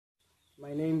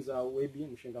My name's Webby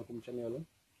Chamyolo.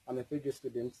 I'm a third year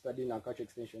student studying agriculture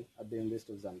extension at the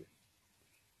University of Zambia.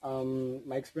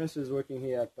 My experiences working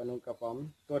here at Panuka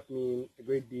Farm taught me a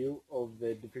great deal of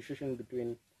the differentiation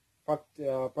between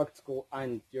practical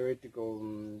and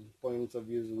theoretical points of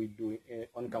views we do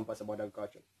on campus about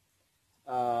agriculture.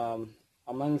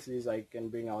 Amongst these, I can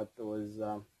bring out was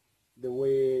the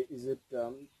way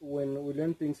when we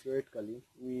learn things theoretically,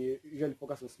 we usually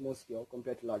focus on small scale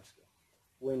compared to large scale.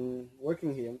 When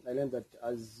working here, I learned that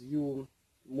as you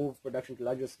move production to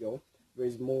larger scale, there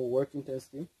is more work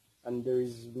intensity, and there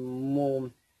is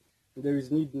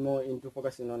need more into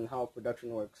focusing on how production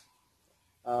works.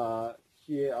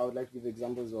 Here, I would like to give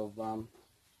examples of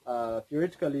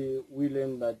theoretically, we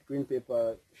learned that green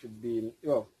paper should be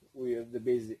the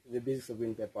basics of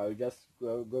green paper. We just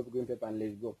grow green paper and let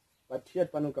it go. But here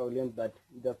at Panuka, we learned that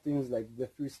there are things like the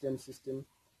two stem systems,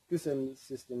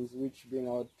 which bring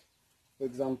out, for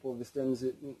example, the stems.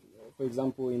 For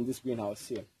example, in this greenhouse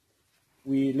here,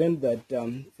 we learned that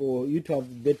for you to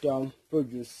have better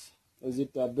produce,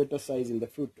 better size in the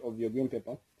fruit of your green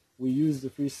pepper, we use the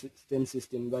three stem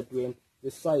system. That way,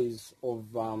 the size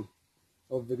of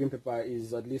the green pepper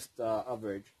is at least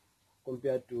average,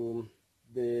 compared to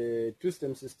the two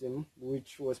stem system,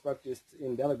 which was practiced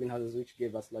in the other greenhouses, which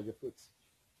gave us larger fruits.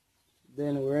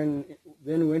 Then we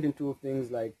went into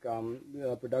things like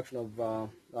the production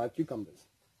of cucumbers.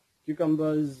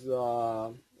 Cucumbers, we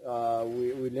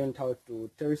learned how to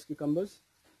terrace cucumbers.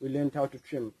 We learned how to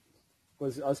trim,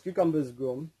 because as cucumbers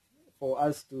grow, for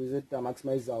us to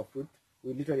maximize our fruit,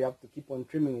 we literally have to keep on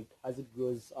trimming it as it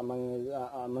grows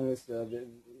amongst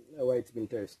where it's been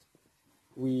terraced.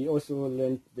 We also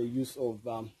learned the use of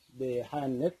the higher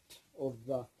net of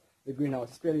the greenhouse,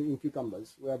 especially in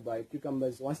cucumbers, whereby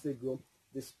cucumbers, once they grow,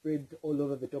 they spread all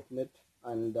over the top net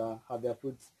and have their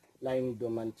fruits lying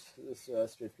dormant,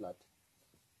 straight flat.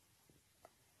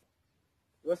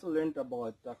 We also learned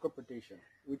about crop rotation,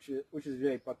 which is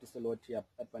really practiced a lot here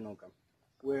at Panuka,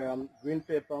 where green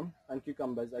pepper and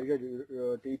cucumbers are usually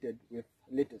rotated with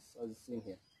lettuce, as seen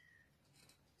here.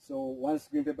 So once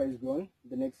green pepper is grown,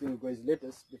 the next thing we go is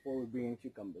lettuce before we bring in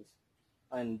cucumbers,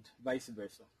 and vice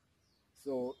versa.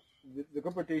 So the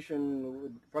crop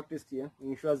rotation practiced here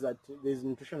ensures that there is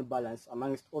nutritional balance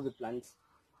amongst all the plants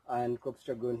and crops which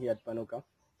are grown here at Panuka,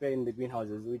 pair in the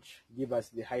greenhouses, which give us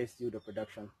the highest yield of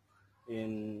production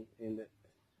in the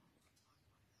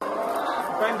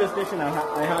prime destination I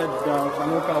had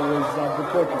Panuka was the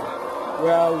poultry,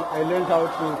 where I learned how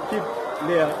to keep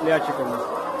layer chickens.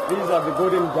 These are the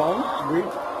golden brown breed,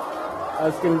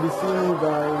 as can be seen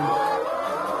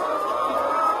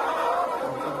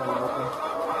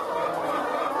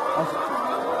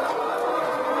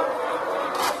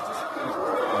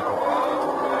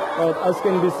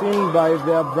by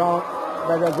their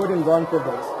golden brown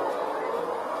feathers.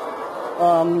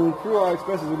 Through our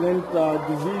experiences, we learned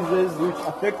diseases which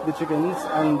affect the chickens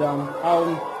and how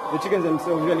the chickens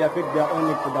themselves usually affect their own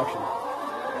egg production.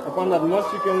 I found that most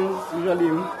chickens usually,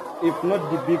 if not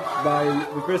debeaked by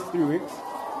the first 3 weeks,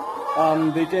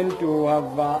 they tend to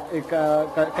have a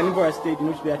carnivorous state in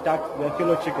which they attack their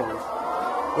fellow chickens.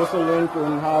 We also learned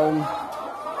on how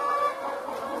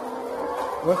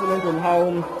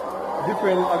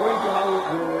different, according to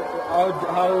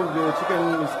how the chicken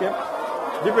is kept,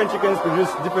 different chickens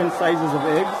produce different sizes of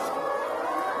eggs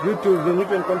due to the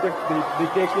nutrient content they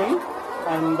take in,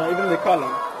 and even the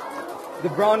color. The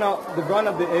browner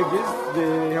the egg is,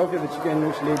 the healthier the chicken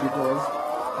which laid it was.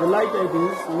 The lighter it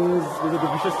is means there's a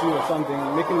deficiency or something,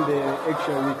 making the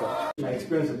eggshell weaker. My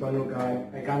experience with Panuka,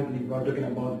 I can't leave without talking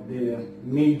about the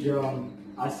major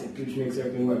asset which makes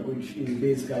everything work, which is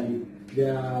basically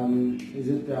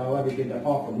where they get the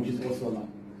power from, which is all solar.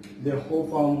 The whole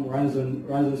farm runs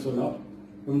on solar,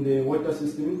 from the water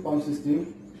system, pump system,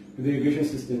 to the irrigation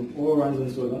system, all runs on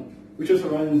solar, which also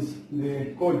runs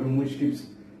the cold room, which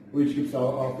keeps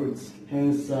our fruits,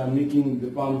 hence making the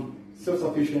farm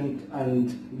self-sufficient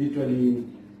and literally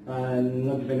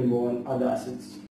not dependable on other assets.